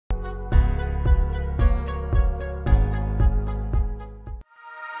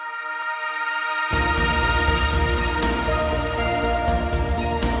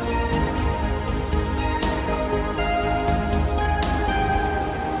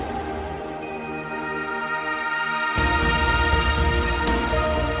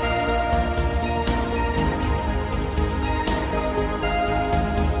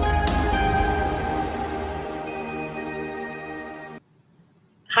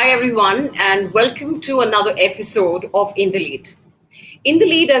Hi, everyone, and welcome to another episode of In the Lead. In the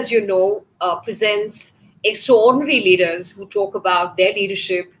Lead, as you know, presents extraordinary leaders who talk about their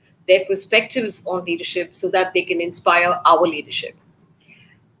leadership, their perspectives on leadership, so that they can inspire our leadership.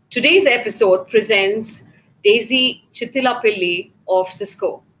 Today's episode presents Daisy Chittilapilly of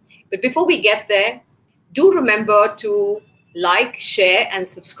Cisco. But before we get there, do remember to like, share, and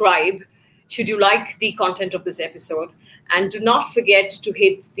subscribe should you like the content of this episode. And do not forget to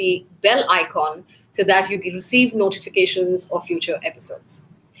hit the bell icon so that you can receive notifications of future episodes.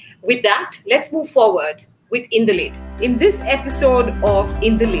 With that, let's move forward with In the Lead. In this episode of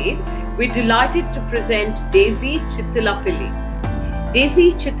In the Lead, we're delighted to present Daisy Chittilapilly.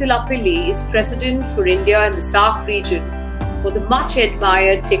 Daisy Chittilapilly is President for India and the SAARC region for the much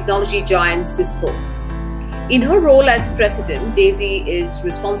admired technology giant Cisco. In her role as President, Daisy is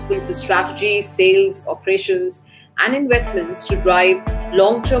responsible for strategy, sales, operations, and investments to drive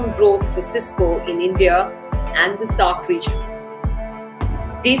long-term growth for Cisco in India and the SAARC region.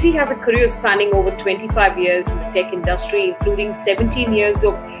 Daisy has a career spanning over 25 years in the tech industry, including 17 years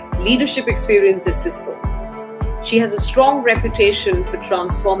of leadership experience at Cisco. She has a strong reputation for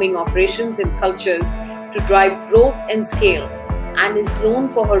transforming operations and cultures to drive growth and scale, and is known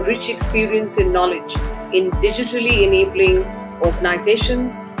for her rich experience and knowledge in digitally enabling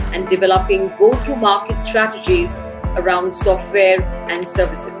organizations and developing go-to-market strategies around software and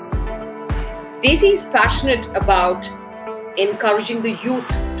services. Daisy is passionate about encouraging the youth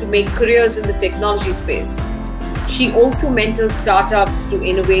to make careers in the technology space. She also mentors startups to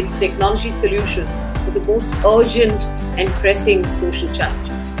innovate technology solutions for the most urgent and pressing social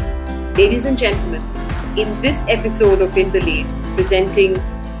challenges. Ladies and gentlemen, in this episode of In the Lead, presenting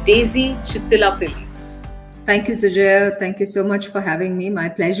Daisy Chittilapilly. Thank you, Sujaya. Thank you so much for having me. My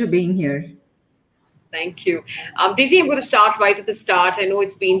pleasure being here. Thank you. Daisy, I'm going to start right at the start. I know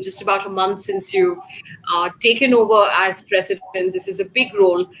it's been just about a month since you've taken over as president. This is a big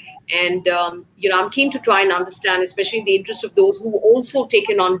role. And, I'm keen to try and understand, especially in the interest of those who also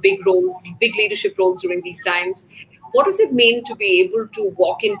taken on big roles, big leadership roles during these times. What does it mean to be able to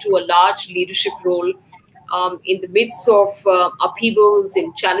walk into a large leadership role in the midst of upheavals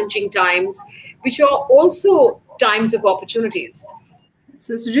in challenging times, which are also times of opportunities?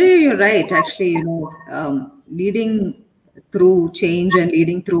 So, Sujaya, you're right. Actually, leading through change and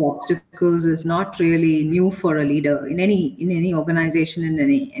leading through obstacles is not really new for a leader in any organization, in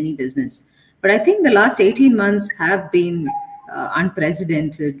any business. But I think the last 18 months have been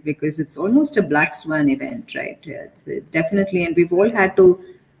unprecedented, because it's almost a black swan event, right? It's definitely, and we've all had to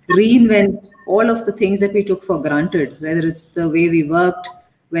reinvent all of the things that we took for granted, whether it's the way we worked,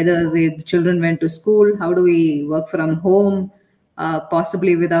 whether the children went to school, how do we work from home,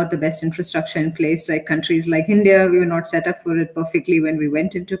 possibly without the best infrastructure in place, like countries like India. We were not set up for it perfectly when we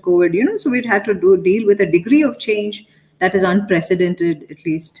went into COVID, so we'd had to deal with a degree of change that is unprecedented, at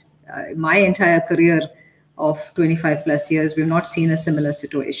least my entire career of 25 plus years. We've not seen a similar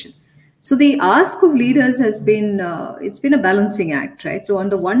situation. So the ask of leaders has been, it's been a balancing act, right? So on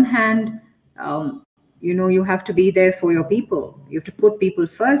the one hand, you have to be there for your people. You have to put people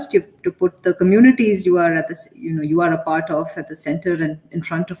first. You have to put the communities you are you are a part of at the center and in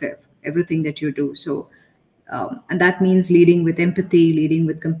front of everything that you do. So, and that means leading with empathy, leading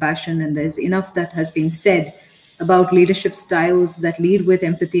with compassion. And there's enough that has been said about leadership styles that lead with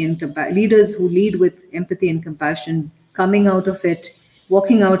empathy and leaders who lead with empathy and compassion, coming out of it,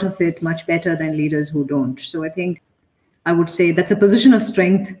 walking out of it much better than leaders who don't. So I think I would say that's a position of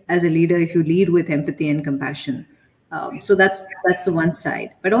strength as a leader if you lead with empathy and compassion. So that's the one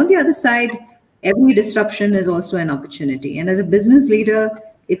side. But on the other side, every disruption is also an opportunity. And as a business leader,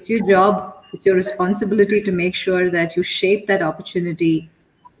 it's your job, it's your responsibility to make sure that you shape that opportunity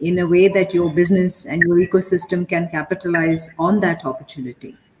in a way that your business and your ecosystem can capitalize on that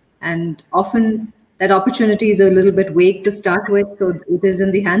opportunity. And often that opportunity is a little bit vague to start with. So it is in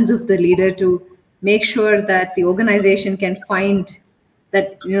the hands of the leader to make sure that the organization can find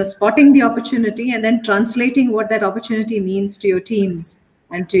that, spotting the opportunity and then translating what that opportunity means to your teams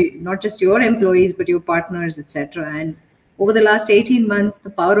and to not just your employees, but your partners, etc. And over the last 18 months, the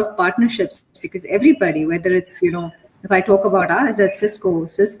power of partnerships, because everybody, whether it's, if I talk about us at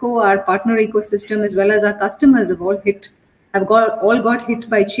Cisco, our partner ecosystem, as well as our customers have all got hit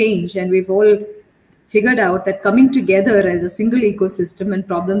by change. And we've all figured out that coming together as a single ecosystem and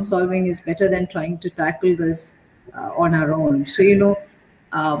problem solving is better than trying to tackle this on our own. So,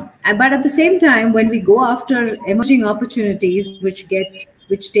 but at the same time, when we go after emerging opportunities which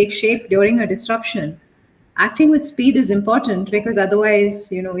take shape during a disruption, acting with speed is important, because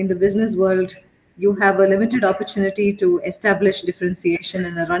otherwise, in the business world, you have a limited opportunity to establish differentiation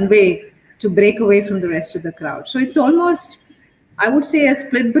and a runway to break away from the rest of the crowd. So it's almost, I would say, a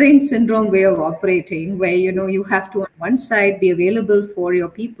split brain syndrome way of operating, where you have to on one side be available for your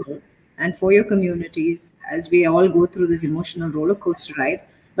people and for your communities as we all go through this emotional roller coaster ride,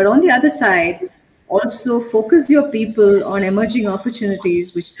 but on the other side also focus your people on emerging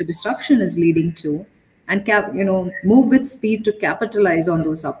opportunities which the disruption is leading to, and move with speed to capitalize on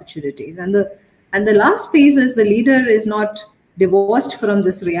those opportunities. And the last piece is the leader is not divorced from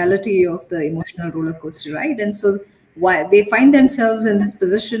this reality of the emotional roller coaster ride. And so why they find themselves in this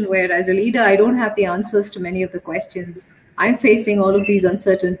position where, as a leader, I don't have the answers to many of the questions. I'm facing all of these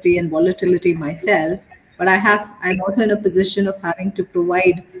uncertainty and volatility myself, but I'm also in a position of having to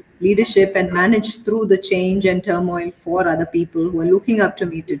provide leadership and manage through the change and turmoil for other people who are looking up to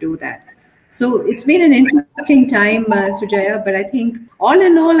me to do that. So it's been an interesting time, Sujaya, but I think all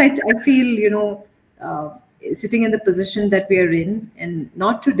in all, I feel, sitting in the position that we are in, and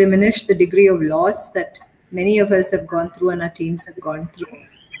not to diminish the degree of loss that many of us have gone through and our teams have gone through,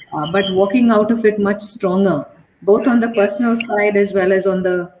 but walking out of it much stronger, both on the personal side as well as on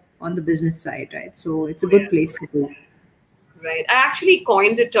the business side, right? So it's a good place to be. Right. I actually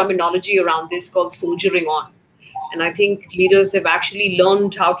coined a terminology around this called soldiering on. And I think leaders have actually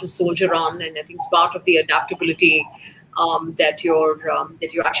learned how to soldier on. And I think it's part of the adaptability that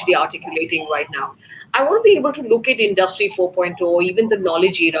you're actually articulating right now. I want to be able to look at Industry 4.0, even the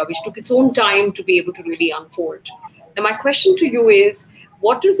knowledge era, which took its own time to be able to really unfold. And my question to you is,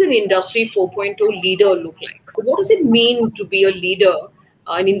 what does an Industry 4.0 leader look like? What does it mean to be a leader,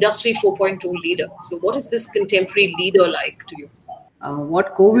 an Industry 4.0 leader? So what is this contemporary leader like to you?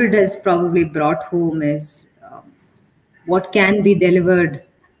 What COVID has probably brought home is what can be delivered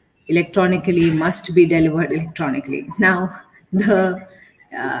electronically must be delivered electronically. Now,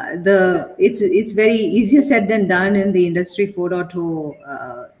 it's very easier said than done in the Industry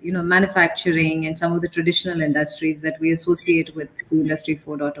 4.0, manufacturing and some of the traditional industries that we associate with the Industry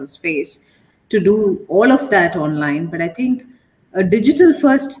 4.0 space, to do all of that online. But I think a digital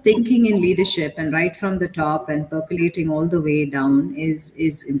first thinking in leadership, and right from the top and percolating all the way down,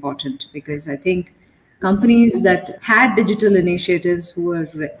 is important, because I think companies that had digital initiatives who were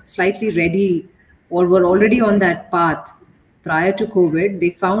slightly ready or were already on that path prior to COVID,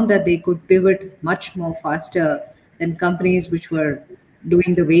 they found that they could pivot much more faster than companies which were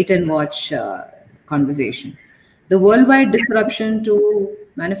doing the wait and watch conversation. The worldwide disruption to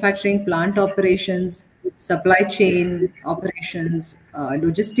manufacturing plant operations, supply chain operations,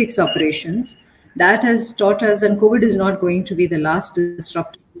 logistics operations, that has taught us, and COVID is not going to be the last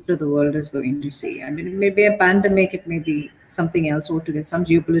disruptor the world is going to see. I mean, it may be a pandemic, it may be something else altogether, some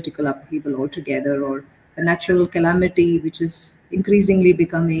geopolitical upheaval altogether, or a natural calamity, which is increasingly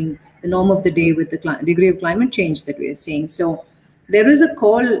becoming the norm of the day with the degree of climate change that we are seeing. So there is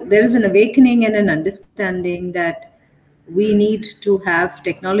an awakening and an understanding that we need to have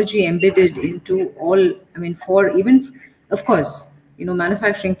technology embedded into all, I mean, for even, of course,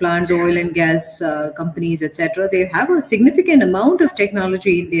 manufacturing plants, oil and gas companies, etc. They have a significant amount of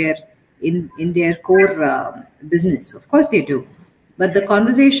technology in their core business. Of course, they do. But the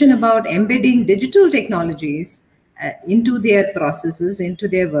conversation about embedding digital technologies into their processes, into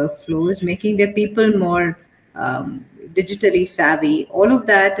their workflows, making their people more digitally savvy, all of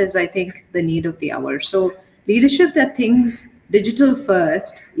that is, I think, the need of the hour. So leadership that thinks digital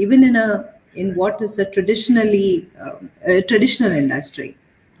first, even in what is a traditional industry,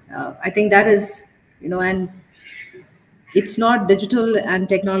 I think that is, and it's not, digital and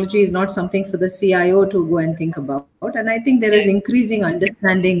technology is not something for the CIO to go and think about. And I think there is increasing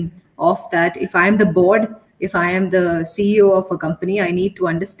understanding of that. If I am the board, if I am the CEO of a company, I need to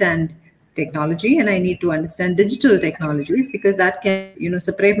understand technology and I need to understand digital technologies, because that can,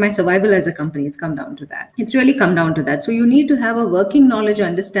 separate my survival as a company. It's come down to that. It's really come down to that. So you need to have a working knowledge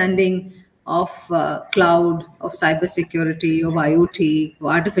understanding of cloud, of cybersecurity, of IoT, of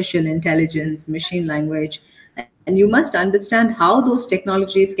artificial intelligence, machine language. And you must understand how those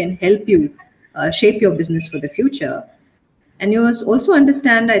technologies can help you shape your business for the future. And you must also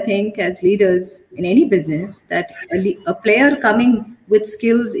understand, I think, as leaders in any business, that a player coming with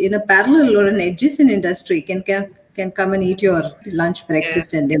skills in a parallel or an adjacent industry can come and eat your lunch,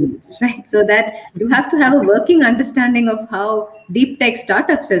 breakfast, and dinner, right? So that you have to have a working understanding of how deep tech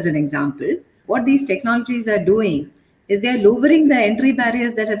startups, as an example, what these technologies are doing is they're lowering the entry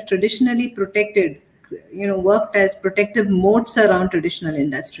barriers that have traditionally protected, worked as protective moats around traditional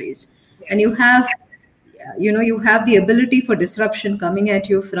industries. And you have the ability for disruption coming at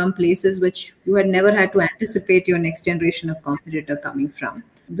you from places which you had never had to anticipate your next generation of competitor coming from.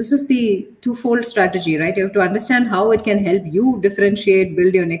 this is the twofold strategy, right? You have to understand how it can help you differentiate,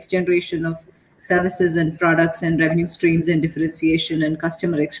 build your next generation of services and products and revenue streams and differentiation and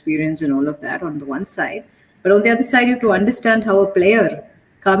customer experience and all of that on the one side. But on the other side, you have to understand how a player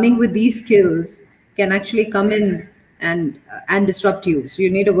coming with these skills can actually come in and disrupt you. So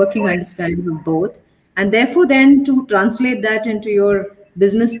you need a working understanding of both. And therefore, then to translate that into your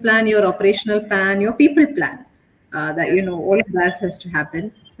business plan, your operational plan, your people plan, that all of that has to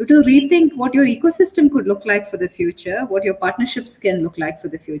happen. You have to rethink what your ecosystem could look like for the future, what your partnerships can look like for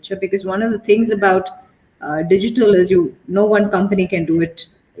the future. Because one of the things about digital is no one company can do it.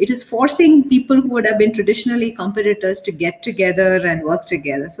 It is forcing people who would have been traditionally competitors to get together and work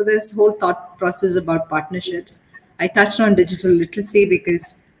together. So there's this whole thought process about partnerships. I touched on digital literacy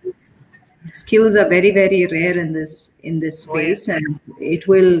because skills are very, very rare in this space, and it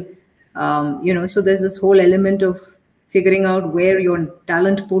will so there's this whole element of figuring out where your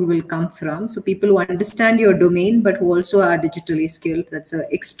talent pool will come from. So people who understand your domain but who also are digitally skilled, that's an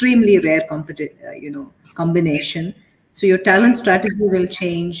extremely rare combination. So your talent strategy will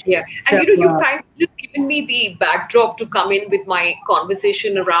change. Yeah, so, and you've kind of just given me the backdrop to come in with my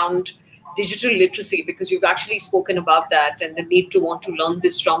conversation around digital literacy, because you've actually spoken about that and the need to want to learn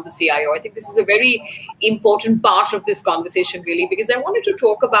this from the CIO. I think this is a very important part of this conversation, really, because I wanted to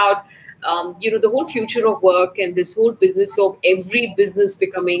talk about the whole future of work and this whole business of every business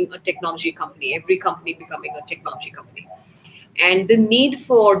becoming a technology company, every company becoming a technology company, and the need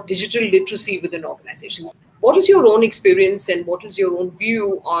for digital literacy within organizations. What is your own experience and what is your own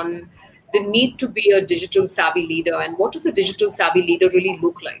view on the need to be a digital savvy leader, and what does a digital savvy leader really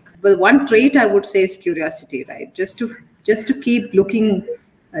look like? Well, one trait I would say is curiosity, right? Just to keep looking,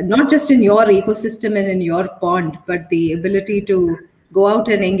 not just in your ecosystem and in your pond, but the ability to go out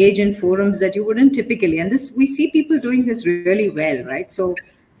and engage in forums that you wouldn't typically. And this, we see people doing this really well, right? So,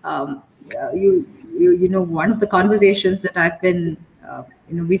 one of the conversations that I've been,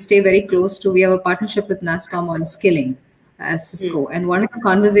 we stay very close to. We have a partnership with NASSCOM on skilling as Cisco, and one of the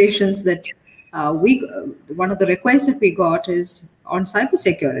conversations that one of the requests that we got is on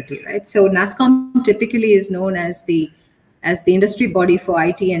cybersecurity, right? So NASSCOM typically is known as the industry body for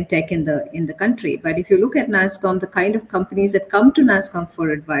IT and tech in the country. But if you look at NASSCOM, the kind of companies that come to NASSCOM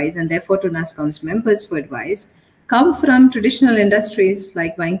for advice, and therefore to NASSCOM's members for advice, come from traditional industries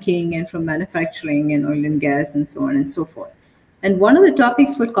like banking and from manufacturing and oil and gas and so on and so forth. And one of the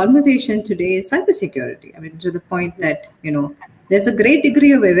topics for conversation today is cybersecurity. I mean, to the point that, there's a great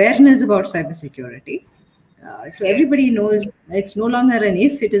degree of awareness about cybersecurity. So everybody knows it's no longer an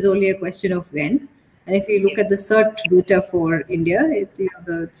if, it is only a question of when. And if you look at the CERT data for India,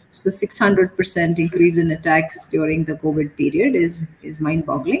 it's the 600% increase in attacks during the COVID period is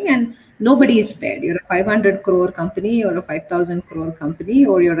mind-boggling, and nobody is spared. You're a 500 crore company or a 5,000 crore company,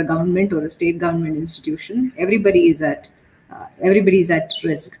 or you're a government or a state government institution. Everybody is at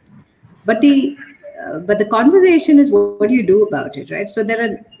risk. But the conversation is what do you do about it, right? So there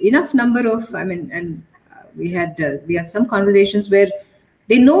are enough number of, we have some conversations where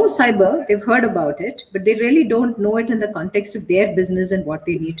they know cyber, they've heard about it, but they really don't know it in the context of their business and what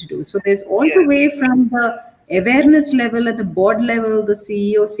they need to do. So there's all the way from the awareness level at the board level, the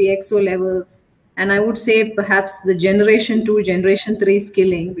CEO, CXO level, and I would say perhaps the generation 2, generation 3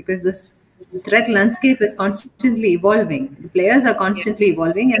 skilling, because this threat landscape is constantly evolving. The players are constantly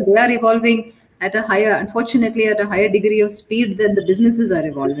evolving, and they are evolving unfortunately, at a higher degree of speed than the businesses are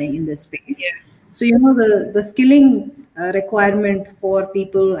evolving in this space. So, the skilling requirement for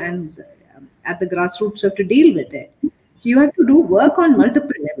people and at the grassroots have to deal with it. So you have to do work on multiple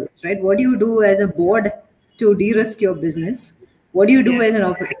levels, right? What do you do as a board to de-risk your business? What do you do as an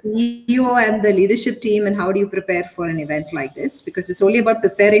CEO and the leadership team, and how do you prepare for an event like this? Because it's only about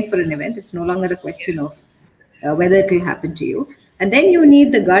preparing for an event. It's no longer a question of whether it will happen to you. And then you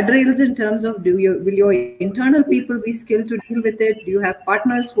need the guardrails in terms of will your internal people be skilled to deal with it? Do you have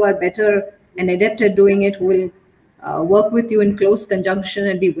partners who are better and adept at doing it, who will work with you in close conjunction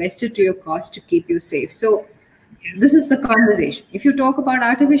and be vested to your cost to keep you safe? So this is the conversation. If you talk about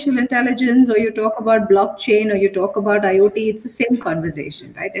artificial intelligence, or you talk about blockchain, or you talk about IoT, it's the same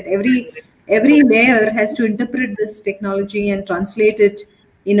conversation, right? And every layer has to interpret this technology and translate it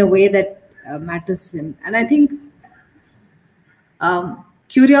in a way that matters to him. And I think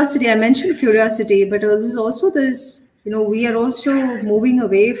curiosity, I mentioned curiosity, but there's also this, we are also moving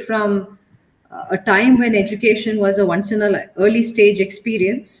away from a time when education was a once in a early stage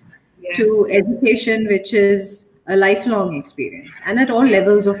experience to education, which is a lifelong experience, and at all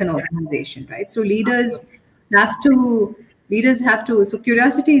levels of an organization, right? So leaders have to, so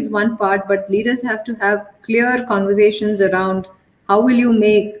curiosity is one part, but leaders have to have clear conversations around how will you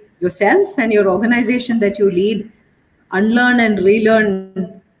make yourself and your organization that you lead unlearn and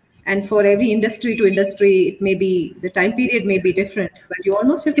relearn? And for every industry to industry, it may be, the time period may be different, but you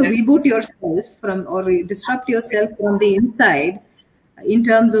almost have to Yeah. reboot yourself from, or disrupt yourself from the inside in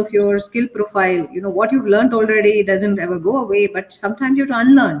terms of your skill profile. What you've learned already doesn't ever go away, but sometimes you have to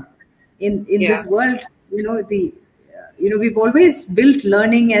unlearn. In Yeah. this world, we've always built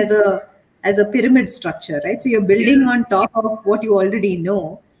learning as a pyramid structure, right? So you're building on top of what you already know.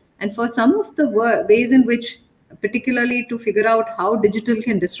 And for some of the ways in which, particularly to figure out how digital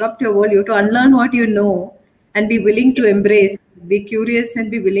can disrupt your world, you have to unlearn what you know and be willing to embrace, be curious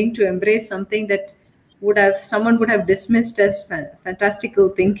and be willing to embrace something that someone would have dismissed as fantastical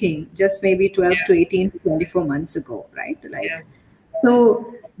thinking just maybe 12 to 18 to 24 months ago, right? Yeah. So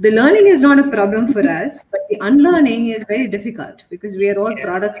the learning is not a problem for us, but the unlearning is very difficult because we are all Yeah.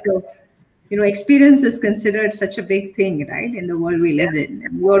 products of, experience is considered such a big thing, right, in the world we Yeah. live in.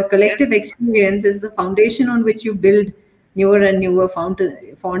 And your Yeah. collective experience is the foundation on which you build newer and newer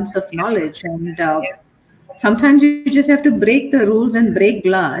fonts of knowledge. And Yeah. sometimes you just have to break the rules and break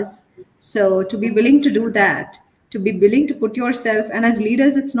glass. So to be willing to do that, to be willing to put yourself, and as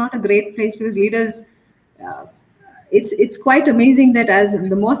leaders, it's not a great place because leaders, uh, it's quite amazing that as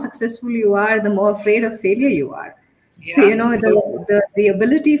the more successful you are, the more afraid of failure you are. So Yeah. So the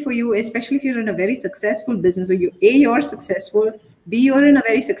ability for you, especially if you're in a very successful business, or you're successful, b, you're in a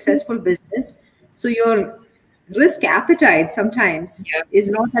very successful business, so your risk appetite sometimes yeah. is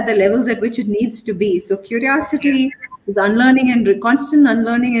not at the levels at which it needs to be. So Yeah. curiosity is unlearning and constant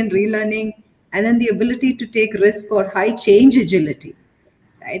unlearning and relearning, and then the ability to take risk or high change agility,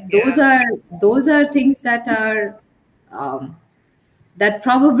 right? Yeah. Those are things that are um, that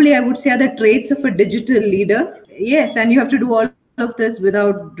probably I would say are the traits of a digital leader. Yes, and you have to do all of this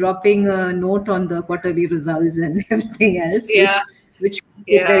without dropping a note on the quarterly results and everything else, Yeah. which is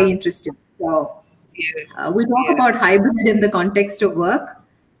Yeah. very interesting. So Yeah. we talk Yeah. about hybrid in the context of work,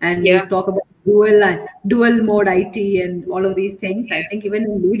 and we Yeah. talk about dual mode IT and all of these things. I Yes. think even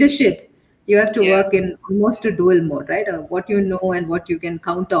in leadership, you have to Yeah. work in almost a dual mode, right? What you know and what you can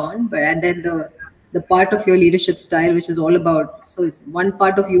count on, but and then the part of your leadership style, which is all about, so it's one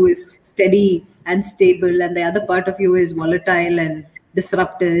part of you is steady and stable, and the other part of you is volatile and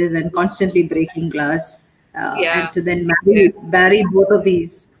disruptive and constantly breaking glass. Yeah. And to then Yeah. marry both of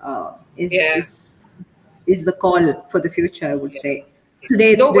these is Yeah. is is the call for the future, I would Yeah. say.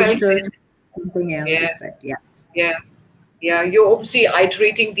 Today it's So well digital, said. something else, Yeah. but yeah. Yeah. Yeah. You're obviously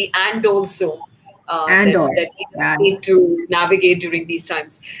iterating the and also And that all. leaders Yeah. need to navigate during these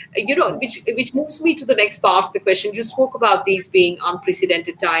times. Which moves me to the next part of the question. You spoke about these being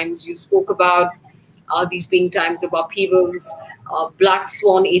unprecedented times. You spoke about these being times of upheavals, Black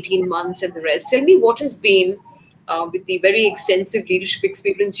Swan 18 months, and the rest. Tell me what has been, with the very extensive leadership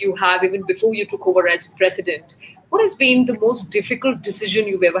experience you have, even before you took over as president, what has been the most difficult decision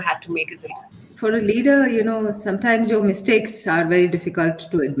you've ever had to make as a leader? For a leader, sometimes your mistakes are very difficult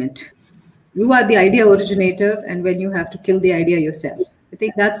to admit. You are the idea originator, and when you have to kill the idea yourself, I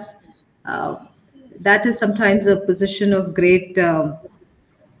think uh, that is sometimes a position of great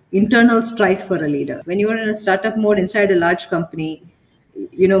internal strife for a leader. When you're in a startup mode inside a large company,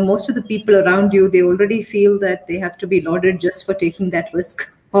 most of the people around you, they already feel that they have to be lauded just for taking that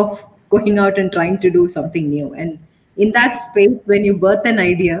risk of going out and trying to do something new. And in that space, when you birth an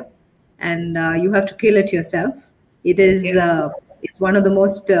idea and you have to kill it yourself, it is Yeah. it's one of the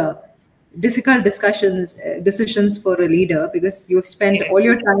most difficult decisions for a leader, because you've spent Yeah. all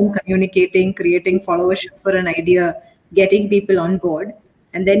your time communicating, creating followership for an idea, getting people on board,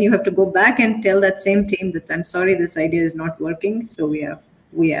 and then you have to go back and tell that same team that, I'm sorry, this idea is not working, so we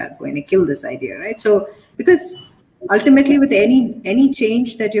are going to kill this idea, right? So because ultimately with any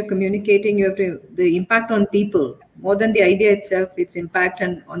change that you're communicating, you have to, the impact on people more than the idea itself, its impact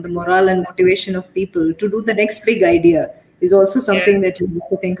and on the morale and motivation of people to do the next big idea is also Yeah. something that you have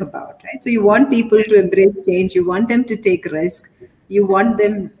to think about, right? So you want people to embrace change, you want them to take risk, you want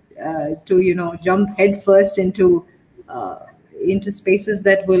them to jump headfirst uh, into spaces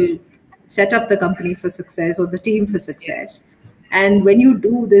that will set up the company for success or the team for Yeah. success. And when you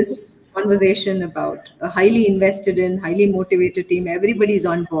do this conversation about a highly invested in, highly motivated team, everybody's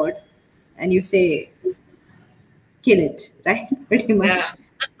on board, and you say, kill it, right? Pretty Yeah. much.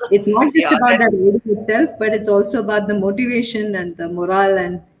 It's not just Yeah. about that idea itself, but it's also about the motivation and the morale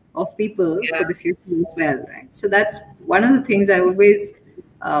and of people for Yeah. the future as well, right? So that's one of the things I always,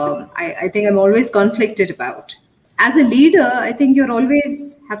 I think I'm always conflicted about. As a leader, I think you're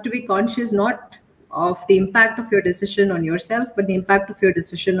always have to be conscious not of the impact of your decision on yourself, but the impact of your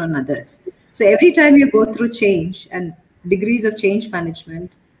decision on others. So every time you go through change, and degrees of change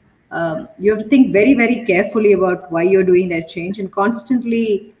management, you have to think very, very carefully about why you're doing that change, and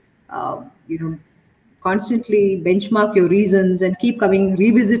constantly, you know, constantly benchmark your reasons and keep coming,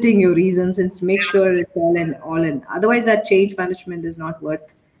 revisiting your reasons and make sure it's all in. Otherwise, that change management is not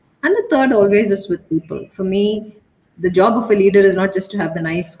worth. And the third always is with people. For me, the job of a leader is not just to have the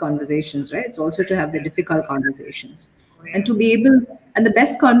nice conversations, right? It's also to have the difficult conversations. And to be able, and the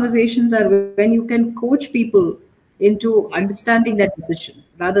best conversations are when you can coach people into understanding that decision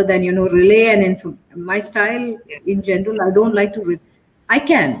rather than, relay and my style in general, I don't like to, I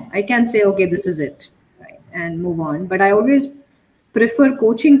can say, okay, this is it, right, and move on. But I always prefer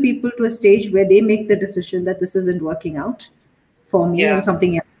coaching people to a stage where they make the decision that this isn't working out for me Yeah. and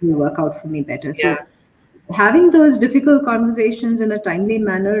something else will work out for me better. So Yeah. having those difficult conversations in a timely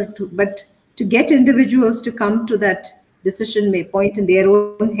manner, but to get individuals to come to that decision point in their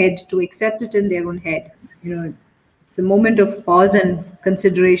own head, to accept it in their own head, it's a moment of pause and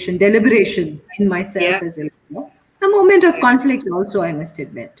consideration, deliberation in myself Yeah. as a moment of conflict also, I must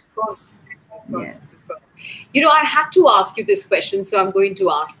admit. Of course, of Yeah. course, of course. I had to ask you this question, so I'm going to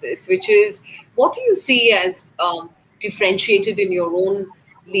ask this, which is, what do you see as differentiated in your own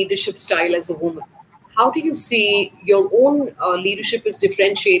leadership style as a woman? How do you see your own leadership is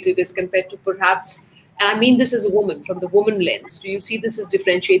differentiated as compared to perhaps, and I mean this as a woman, from the woman lens, do you see this as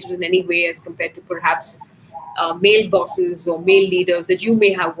differentiated in any way as compared to perhaps male bosses or male leaders that you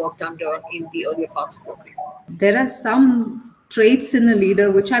may have worked under in the earlier parts of your career? There are some traits in a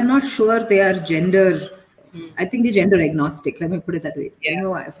leader which I'm not sure they are gender. I think they're gender agnostic. Let me put it that way.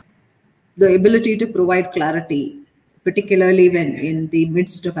 Yeah. The ability to provide clarity, particularly when in the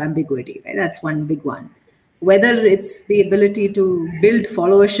midst of ambiguity, right? That's one big one. Whether it's the ability to build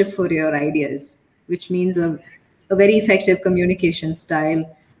followership for your ideas, which means a very effective communication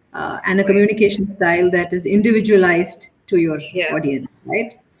style, and a communication style that is individualized to your Yeah. audience,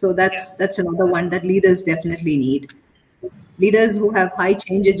 right? So Yeah. that's another one that leaders definitely need. Leaders who have high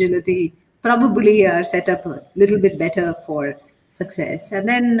change agility probably are set up a little bit better for success. And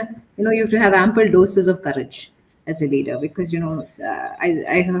then, you have to have ample doses of courage as a leader, because,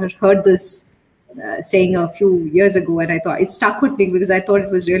 I heard this saying a few years ago, and I thought it stuck with me because I thought it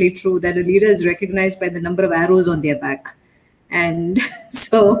was really true, that a leader is recognized by the number of arrows on their back. And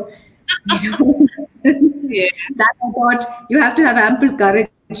so, Yeah. that I thought you have to have ample courage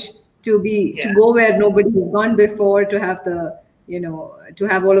to Yeah. go where nobody has gone before, to have to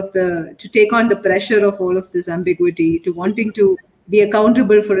have all of to take on the pressure of all of this ambiguity, to wanting to be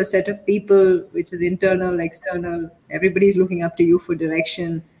accountable for a set of people, which is internal, external. Everybody's looking up to you for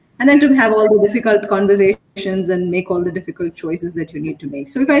direction, and then to have all the difficult conversations and make all the difficult choices that you need to make.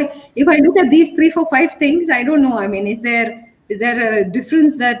 So if I look at these 3, 4, 5 things, I don't know. I mean, is there a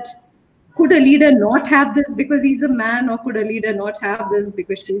difference that could a leader not have this because he's a man, or could a leader not have this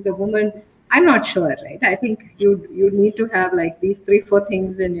because she's a woman? I'm not sure, right? I think you need to have like these 3, 4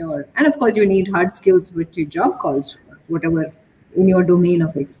 things in your, and of course you need hard skills which your job calls for, whatever in your domain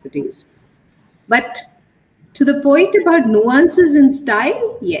of expertise. But to the point about nuances in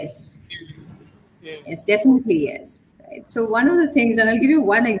style, yes. Yes, definitely yes. Right. So one of the things, and I'll give you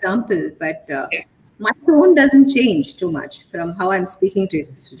one example, but my tone doesn't change too much from how I'm speaking to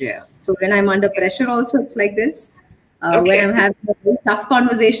Sujaya. So when I'm under pressure, also it's like this. When I'm having a very tough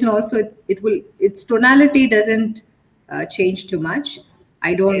conversation, also its tonality doesn't change too much.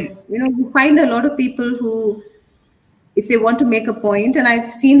 I don't, you find a lot of people who, if they want to make a point, and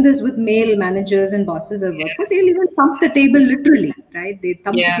I've seen this with male managers and bosses I work for, they'll even thump the table literally, right? They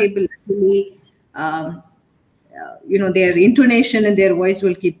thump the table literally. Their intonation and their voice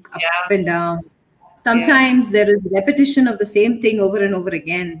will keep up and down. Sometimes there is repetition of the same thing over and over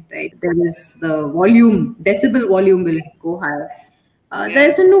again, right? There is the volume, decibel volume will go higher.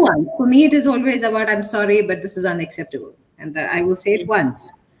 There's a nuance. For me, it is always about, I'm sorry, but this is unacceptable. And I will say it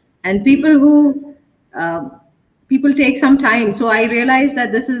once. And people take some time. So I realized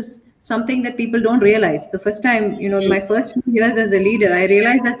that this is something that people don't realize. The first time, my first few years as a leader, I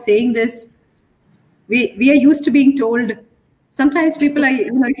realized that saying this, we are used to being told. Sometimes people are,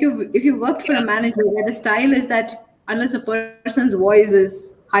 if you worked for a manager where the style is that unless the person's voice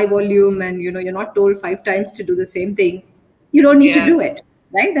is high volume and you're not told 5 times to do the same thing, you don't need to do it,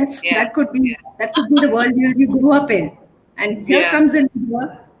 right? That could be the world you grew up in. And here comes a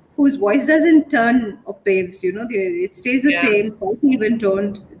leader whose voice doesn't turn octaves, it stays the same, quite even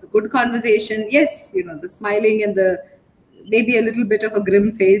toned. It's a good conversation. Yes, the smiling and the maybe a little bit of a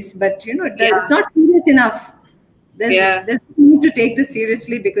grim face, but it's not serious enough. There's need to take this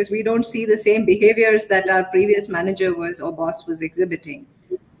seriously, because we don't see the same behaviors that our previous manager was or boss was exhibiting.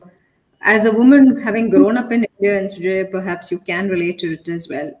 as a woman having grown up in India, and Sujaya, perhaps you can relate to it as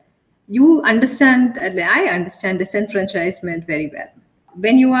well. You understand, I understand disenfranchisement very well.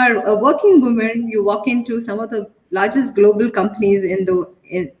 When you are a working woman, you walk into some of the largest global companies in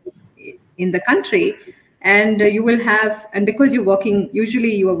the country, and you will have, and because you're working,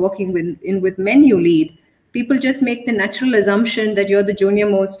 usually you are working with men you lead, people just make the natural assumption that you're the junior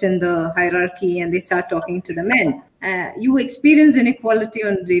most in the hierarchy, and they start talking to the men. You experience inequality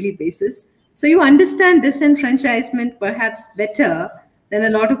on a daily basis, so you understand disenfranchisement perhaps better than a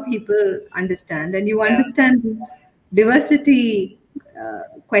lot of people understand, and you understand this diversity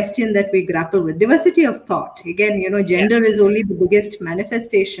question that we grapple with, diversity of thought. Again, gender is only the biggest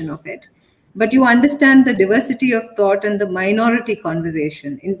manifestation of it, but you understand the diversity of thought and the minority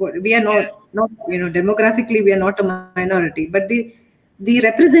conversation. We are not demographically we are not a minority, but the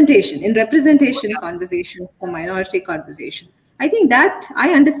representation conversation, the minority conversation, I think that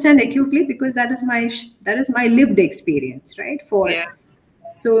I understand acutely, because that is my lived experience, right?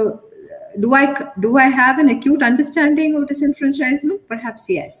 So do I have an acute understanding of disenfranchisement? Perhaps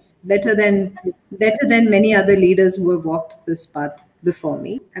yes, better than many other leaders who have walked this path before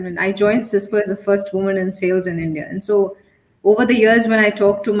me. I mean, I joined Cisco as the first woman in sales in India, and so over the years, when I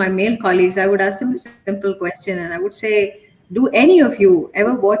talk to my male colleagues, I would ask them a simple question, and I would say, do any of you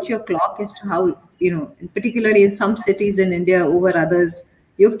ever watch your clock as to how, particularly in some cities in India over others,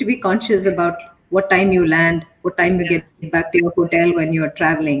 you have to be conscious about what time you land, what time you get back to your hotel when you're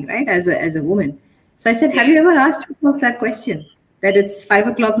traveling, right? As a woman. So I said, have you ever asked yourself that question? That it's 5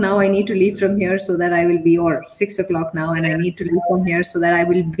 o'clock now, I need to leave from here so that I will be, or 6 o'clock now, and I need to leave from here so that I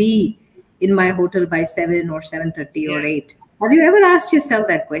will be in my hotel by 7 or 7:30 or 8. Have you ever asked yourself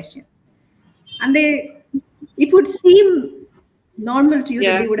that question? And it would seem normal to you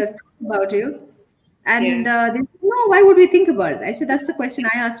that they would have thought about you. And they said, no, why would we think about it? I said, that's the question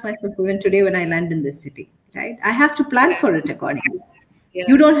I ask myself even today when I land in this city, right? I have to plan for it accordingly.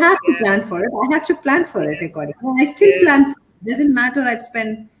 You don't have to plan for it. I have to plan for it accordingly. I still plan for it. It doesn't matter, I've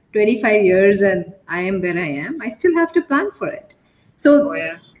spent 25 years and I am where I am. I still have to plan for it. So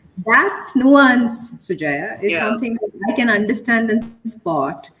that nuance, Sujaya, is something that I can understand and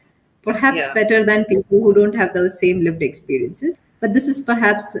spot, perhaps better than people who don't have those same lived experiences. But this is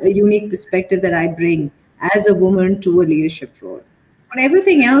perhaps a unique perspective that I bring as a woman to a leadership role. But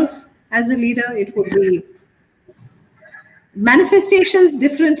everything else, as a leader, it would be manifestations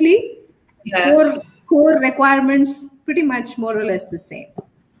differently, core requirements pretty much more or less the same.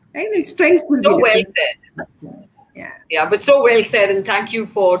 Right? And strengths will be different. Well said. Yeah, but so well said, and thank you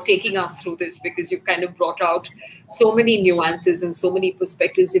for taking us through this, because you've kind of brought out so many nuances and so many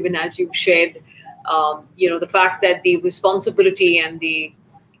perspectives, even as you've shared, the fact that the responsibility and the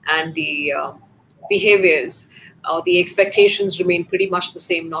behaviors, the expectations remain pretty much the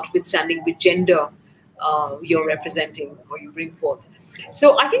same, notwithstanding which gender you're representing or you bring forth.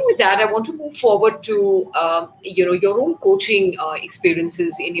 So I think with that, I want to move forward to your own coaching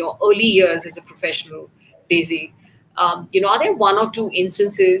experiences in your early years as a professional, Daisy. Are there one or two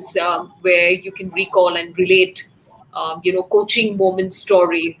instances where you can recall and relate, coaching moment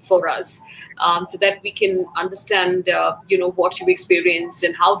story for us, so that we can understand, what you've experienced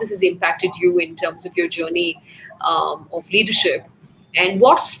and how this has impacted you in terms of your journey of leadership, and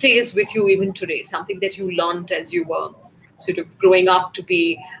what stays with you even today, something that you learned as you were sort of growing up to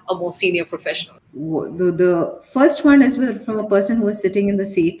be a more senior professional? The first one is from a person who was sitting in the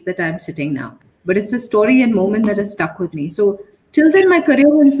seat that I'm sitting now. But it's a story and moment that has stuck with me. So till then, my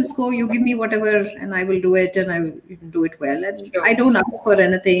career in Cisco, you give me whatever and I will do it, and I will do it well. And I don't ask for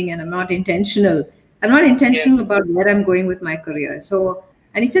anything, and I'm not intentional. I'm not intentional about where I'm going with my career. So,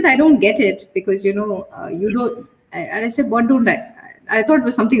 and he said, I don't get it because, you don't. And I said, what don't I? I thought there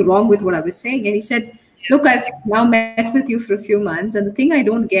was something wrong with what I was saying. And he said, look, I've now met with you for a few months, and the thing I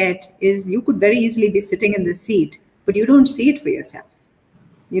don't get is you could very easily be sitting in this seat, but you don't see it for yourself.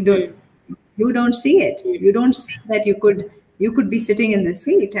 You don't. You don't see it. You don't see that you could be sitting in the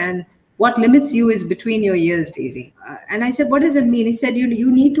seat, and what limits you is between your ears, Daisy. And I said, what does it mean? He said,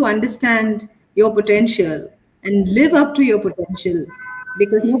 you need to understand your potential and live up to your potential,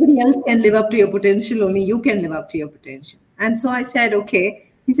 because nobody else can live up to your potential. Only you can live up to your potential. And so I said, okay.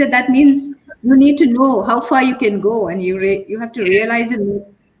 He said, that means you need to know how far you can go, and you have to realize it.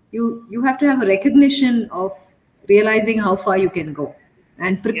 You have to have a recognition of realizing how far you can go.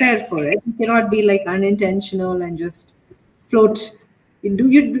 And prepare for it. You cannot be like unintentional and just float.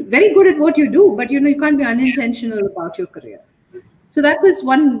 You're very good at what you do, but you can't be unintentional about your career. So that was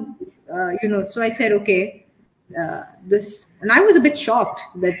one. So I said, okay, this, and I was a bit shocked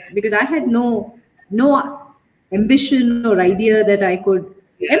that because I had no ambition or idea that I could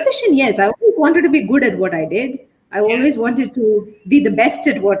Ambition, yes. I always wanted to be good at what I did. I always wanted to be the best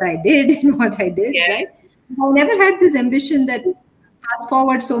at what I did in what I did, right? I never had this ambition that fast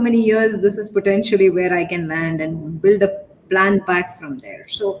forward so many years, this is potentially where I can land and build a plan back from there.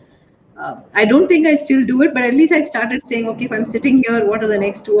 So I don't think I still do it, but at least I started saying, okay, if I'm sitting here, what are the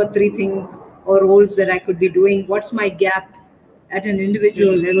next 2 or 3 things or roles that I could be doing? What's my gap at an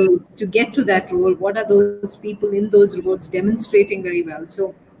individual level to get to that role? What are those people in those roles demonstrating very well?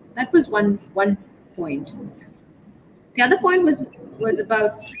 So that was one point. The other point was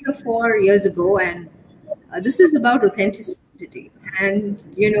about 3 or 4 years ago, and this is about authenticity. And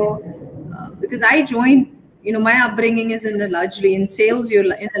because I joined, my upbringing is in sales.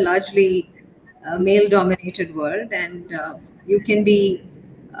 You're in a largely male-dominated world, and you can be.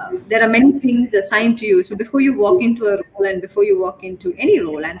 There are many things assigned to you. So before you walk into a role, and before you walk into any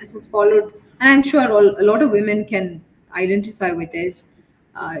role, and this is followed, and I'm sure a lot of women can identify with this.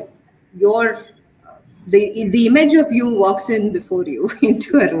 Your the image of you walks in before you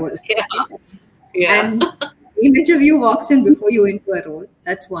into a role. And image of you walks in before you into a role.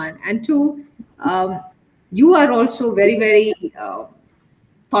 That's one. And two, you are also very, very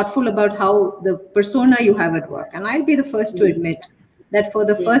thoughtful about how the persona you have at work. And I'll be the first to admit that for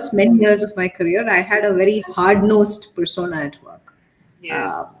the first many years of my career, I had a very hard-nosed persona at work.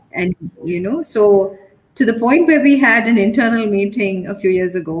 So to the point where we had an internal meeting a few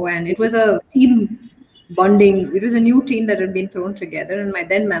years ago, and it was a team bonding. It was a new team that had been thrown together, and my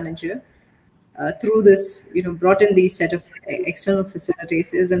then manager, through this, brought in these set of external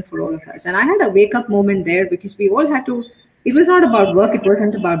facilitators and for all of us. And I had a wake-up moment there, because we all had to. It was not about work. It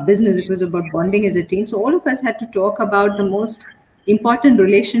wasn't about business. It was about bonding as a team. So all of us had to talk about the most important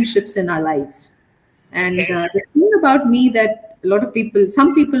relationships in our lives. And the thing about me that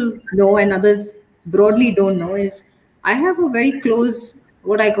some people know and others broadly don't know, is I have a very close,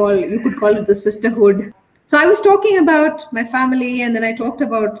 you could call it the sisterhood. So I was talking about my family, and then I talked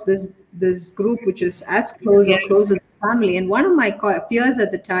about this group which is as close or closer to family. And one of my peers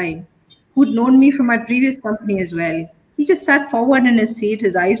at the time, who'd known me from my previous company as well, he just sat forward in his seat.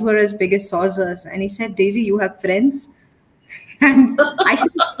 His eyes were as big as saucers, and he said, "Daisy, you have friends?" And I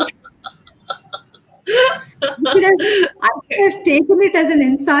should have taken it as an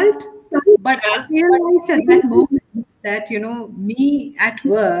insult, but I realized at that moment that me at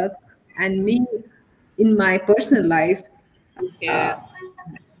work and me in my personal life,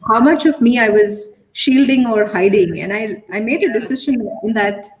 how much of me I was shielding or hiding. And I made a decision in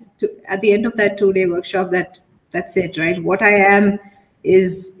that at the end of that 2-day workshop, that's it, right? What I am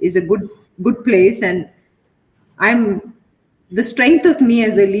is a good place, and the strength of me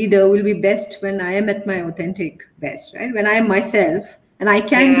as a leader will be best when I am at my authentic best, right? When I am myself and I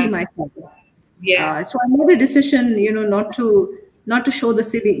can be myself. So I made a decision, not to show the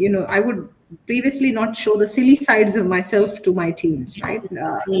silly, I would previously not show the silly sides of myself to my teams, right?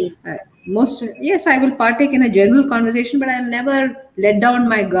 Yes, I will partake in a general conversation, but I'll never let down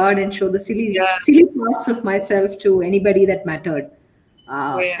my guard and show the silly parts of myself to anybody that mattered.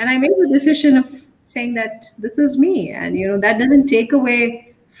 And I made a decision of saying that this is me, and that doesn't take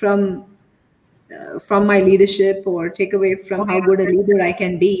away from my leadership or take away from how good a leader I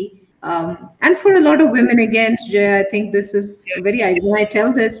can be. And for a lot of women, again, Sujaya, I think this is when I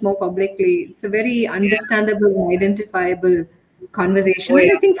tell this more publicly, it's a very understandable and identifiable conversation.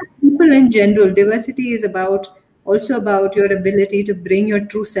 And I think for people in general, diversity is also about your ability to bring your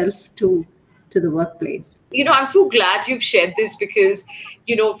true self to the workplace. I'm so glad you've shared this, because,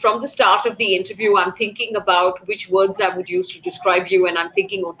 from the start of the interview, I'm thinking about which words I would use to describe you, and I'm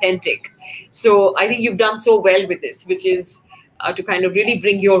thinking authentic. So I think you've done so well with this, which is to kind of really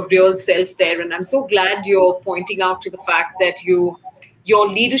bring your real self there. And I'm so glad you're pointing out to the fact that your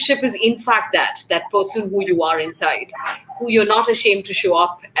leadership is in fact that person who you are inside, who you're not ashamed to show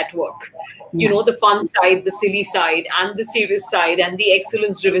up at work. The fun side, the silly side, and the serious side, and the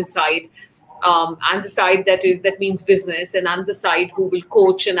excellence-driven side. And the side that means business, and the side who will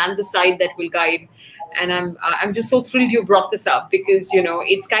coach, and the side that will guide. And I'm just so thrilled you brought this up, because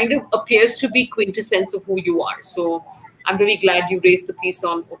it's kind of appears to be quintessence of who you are. So I'm really glad you raised the piece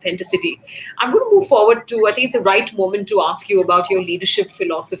on authenticity. I'm going to move forward to, I think it's the right moment to ask you about your leadership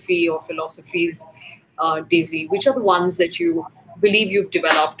philosophy or philosophies, Daisy. Which are the ones that you believe you've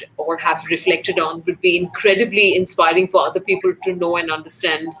developed or have reflected on would be incredibly inspiring for other people to know and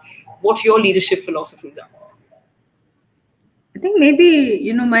understand what your leadership philosophies are? I think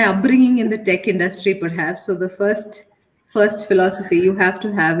maybe, my upbringing in the tech industry, perhaps. So the first philosophy, you have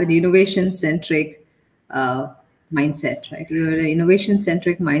to have an innovation-centric mindset, right? You have an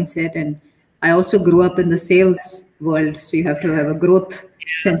innovation-centric mindset. And I also grew up in the sales world. So you have to have a growth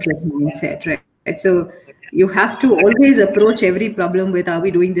centric mindset, right? So you have to always approach every problem with, are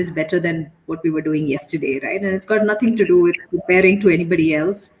we doing this better than what we were doing yesterday, right? And it's got nothing to do with comparing to anybody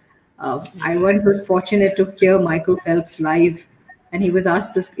else. I once was fortunate to hear Michael Phelps live, and he was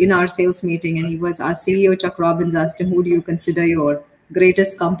asked this in our sales meeting, and our CEO Chuck Robbins asked him, who do you consider your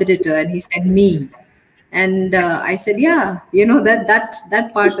greatest competitor? And he said, me. And I said, yeah,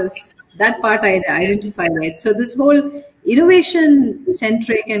 that part I identify with. So this whole innovation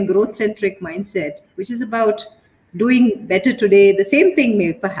centric and growth centric mindset, which is about doing better today, the same thing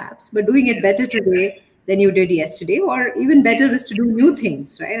may perhaps, but doing it better today than you did yesterday, or even better is to do new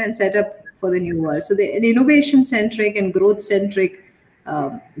things, right, and set up for the new world. So an innovation centric and growth centric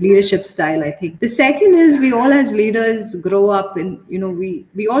leadership style, I think. The second is, we all as leaders grow up and,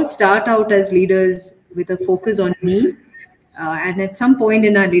 we all start out as leaders with a focus on me. And at some point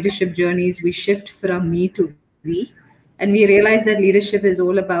in our leadership journeys, we shift from me to we. And we realize that leadership is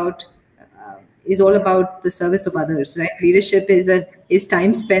all about the service of others, right? Leadership is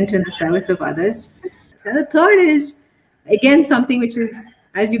time spent in the service of others. And the third is, again, something which is,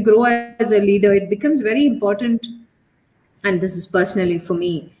 as you grow as a leader, it becomes very important. And this is personally for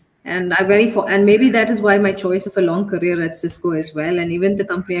me, and and maybe that is why my choice of a long career at Cisco as well, and even the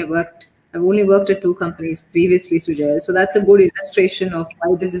company I've only worked at 2 companies previously, Sujaya. So that's a good illustration of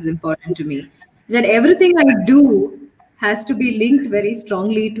why this is important to me. Is that everything I do has to be linked very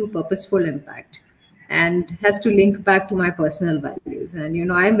strongly to purposeful impact, and has to link back to my personal values.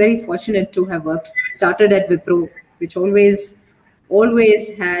 And I'm very fortunate to have started at Wipro, which always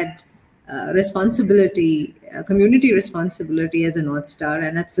had responsibility, community responsibility as a North Star,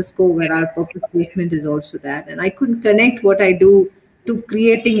 and at Cisco, where our purpose statement is also that. And I couldn't connect what I do to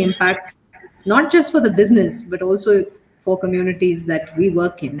creating impact, not just for the business, but also for communities that we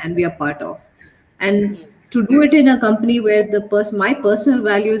work in and we are part of. And to do it in a company where my personal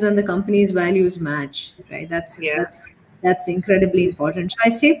values and the company's values match, right? That's incredibly important. So I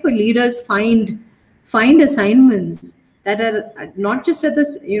say for leaders, find assignments that are not just at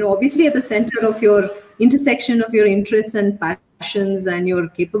this, obviously at the center of your intersection of your interests and passions and your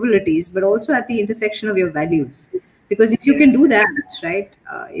capabilities, but also at the intersection of your values. Because if you can do that, right,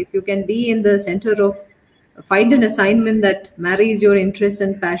 if you can be in the center of, find an assignment that marries your interests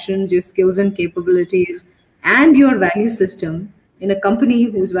and passions, your skills and capabilities, and your value system in a company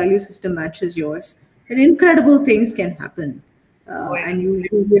whose value system matches yours, then incredible things can happen. And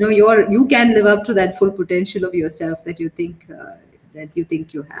you can live up to that full potential of yourself that you think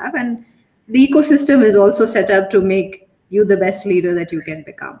you have, and the ecosystem is also set up to make you the best leader that you can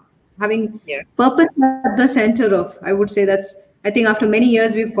become. Having purpose at the center of, I would say I think after many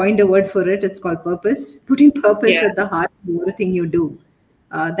years we've coined a word for it. It's called purpose. Putting purpose at the heart of everything you do.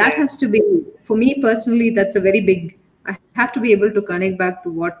 That has to be, for me personally, that's a very big. I have to be able to connect back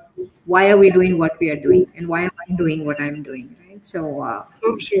to why are we doing what we are doing, and why am I doing what I'm doing. So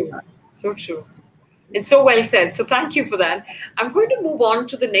true. So true. And so well said. So thank you for that. I'm going to move on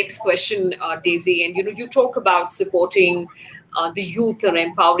to the next question, Daisy. And you talk about supporting the youth and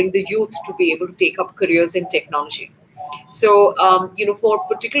empowering the youth to be able to take up careers in technology. So for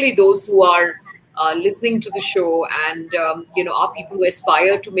particularly those who are listening to the show, and are people who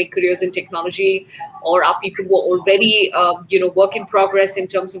aspire to make careers in technology, or are people who are already work in progress in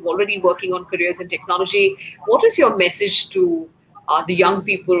terms of already working on careers in technology, what is your message to the young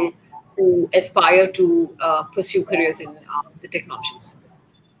people who aspire to pursue careers in the technologies?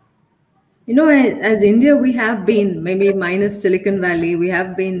 As India, we have been, maybe minus Silicon Valley, we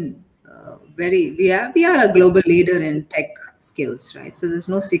have been we are a global leader in tech skills, right? So there's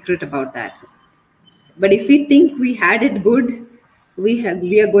no secret about that. But if we think we had it good, we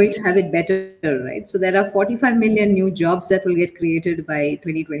are going to have it better, right? So there are 45 million new jobs that will get created by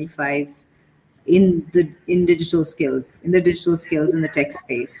 2025 in digital skills, in the tech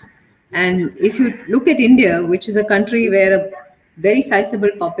space. And if you look at India, which is a country where a very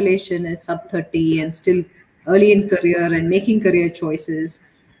sizable population is sub 30 and still early in career and making career choices,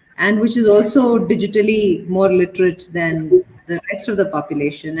 and which is also digitally more literate than the rest of the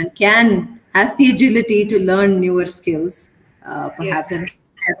population, and has the agility to learn newer skills, perhaps, and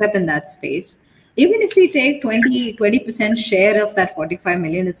set up in that space. Even if we take 20% share of that 45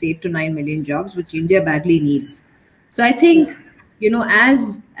 million, it's 8 to 9 million jobs, which India badly needs. So I think,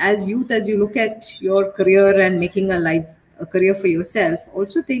 as youth, as you look at your career and making a career for yourself,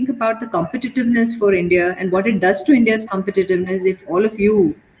 also think about the competitiveness for India and what it does to India's competitiveness if all of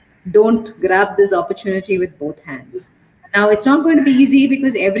you don't grab this opportunity with both hands. Now, it's not going to be easy,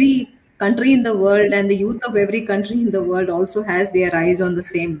 because every country in the world and the youth of every country in the world also has their eyes on the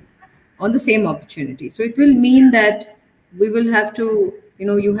same opportunity. So it will mean that we will have to,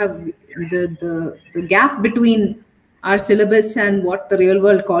 you have the gap between our syllabus and what the real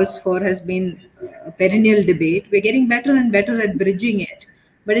world calls for has been a perennial debate. We're getting better and better at bridging it,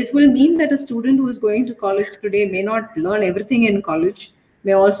 but it will mean that a student who is going to college today may not learn everything in college,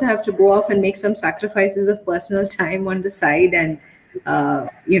 may also have to go off and make some sacrifices of personal time on the side, and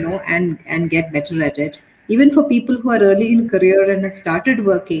and get better at it. Even for people who are early in career and have started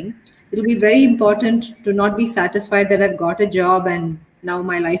working, it'll be very important to not be satisfied that I've got a job and now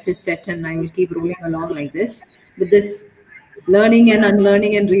my life is set and I will keep rolling along like this. With this learning and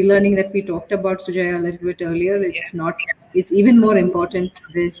unlearning and relearning that we talked about, Sujaya, a little bit earlier, it's even more important to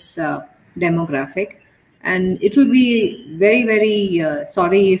this demographic. And it will be very, very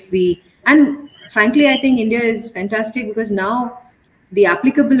sorry if we, and frankly, I think India is fantastic because now the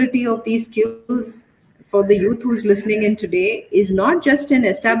applicability of these skills for the youth who's listening in today is not just in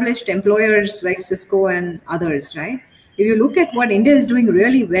established employers like Cisco and others, right? If you look at what India is doing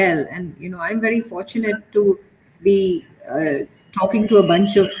really well, and I'm very fortunate to be talking to a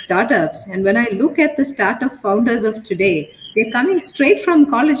bunch of startups, and when I look at the startup founders of today, they're coming straight from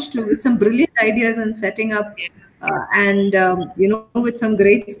college with some brilliant ideas and setting up, with some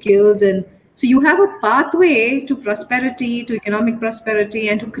great skills. And so you have a pathway to prosperity, to economic prosperity,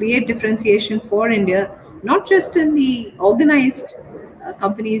 and to create differentiation for India, not just in the organized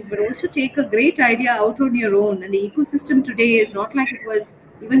companies, but also take a great idea out on your own. And the ecosystem today is not like it was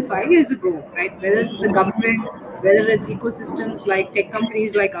even 5 years ago, right? Whether it's the government, whether it's ecosystems like tech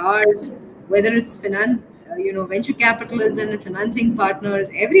companies like ours, whether it's venture capitalism and financing partners,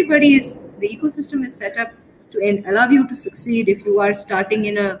 the ecosystem is set up to allow you to succeed if you are starting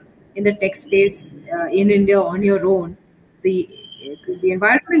in the tech space in India on your own. The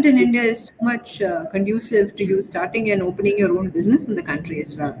environment in India is so much conducive to you starting and opening your own business in the country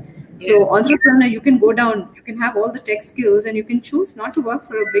as well. So entrepreneur, you can go down, you can have all the tech skills, and you can choose not to work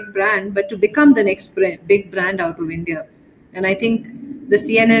for a big brand, but to become the next big brand out of India. And I think the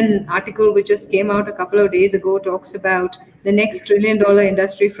CNN article, which just came out a couple of days ago, talks about the next $1 trillion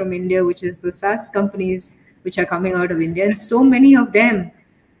industry from India, which is the SaaS companies which are coming out of India. And so many of them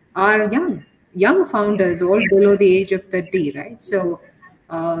are young founders, all below the age of 30, right? So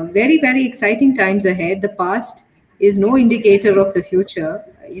very, very exciting times ahead. The past is no indicator of the future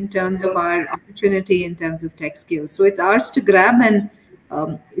in terms of our opportunity, in terms of tech skills. So it's ours to grab, and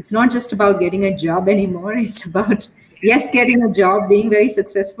it's not just about getting a job anymore. It's about, yes, getting a job, being very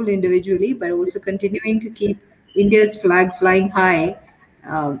successful individually, but also continuing to keep India's flag flying high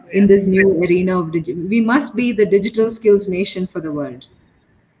in this new arena of digital. We must be the digital skills nation for the world.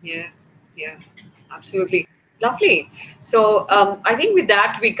 Yeah, absolutely. Lovely. So I think with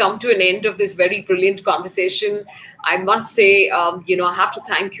that, we come to an end of this very brilliant conversation. I must say, I have to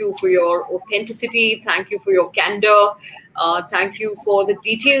thank you for your authenticity. Thank you for your candor. Thank you for the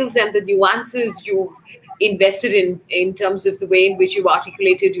details and the nuances you've invested in terms of the way in which you've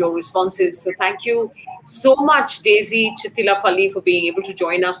articulated your responses. So thank you so much, Daisy Chittilapilly, for being able to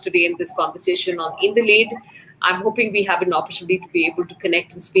join us today in this conversation on In the Lead. I'm hoping we have an opportunity to be able to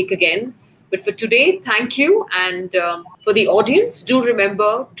connect and speak again. But for today, thank you. And for the audience, do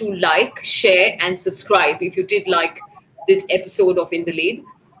remember to like, share, and subscribe if you did like this episode of In the Lead.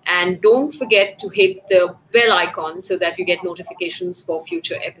 And don't forget to hit the bell icon so that you get notifications for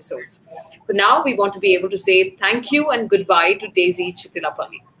future episodes. For now, we want to be able to say thank you and goodbye to Daisy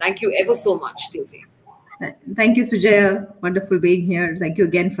Chittilapilly. Thank you ever so much, Daisy. Thank you, Sujaya. Wonderful being here. Thank you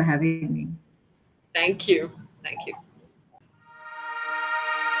again for having me. Thank you. Thank you.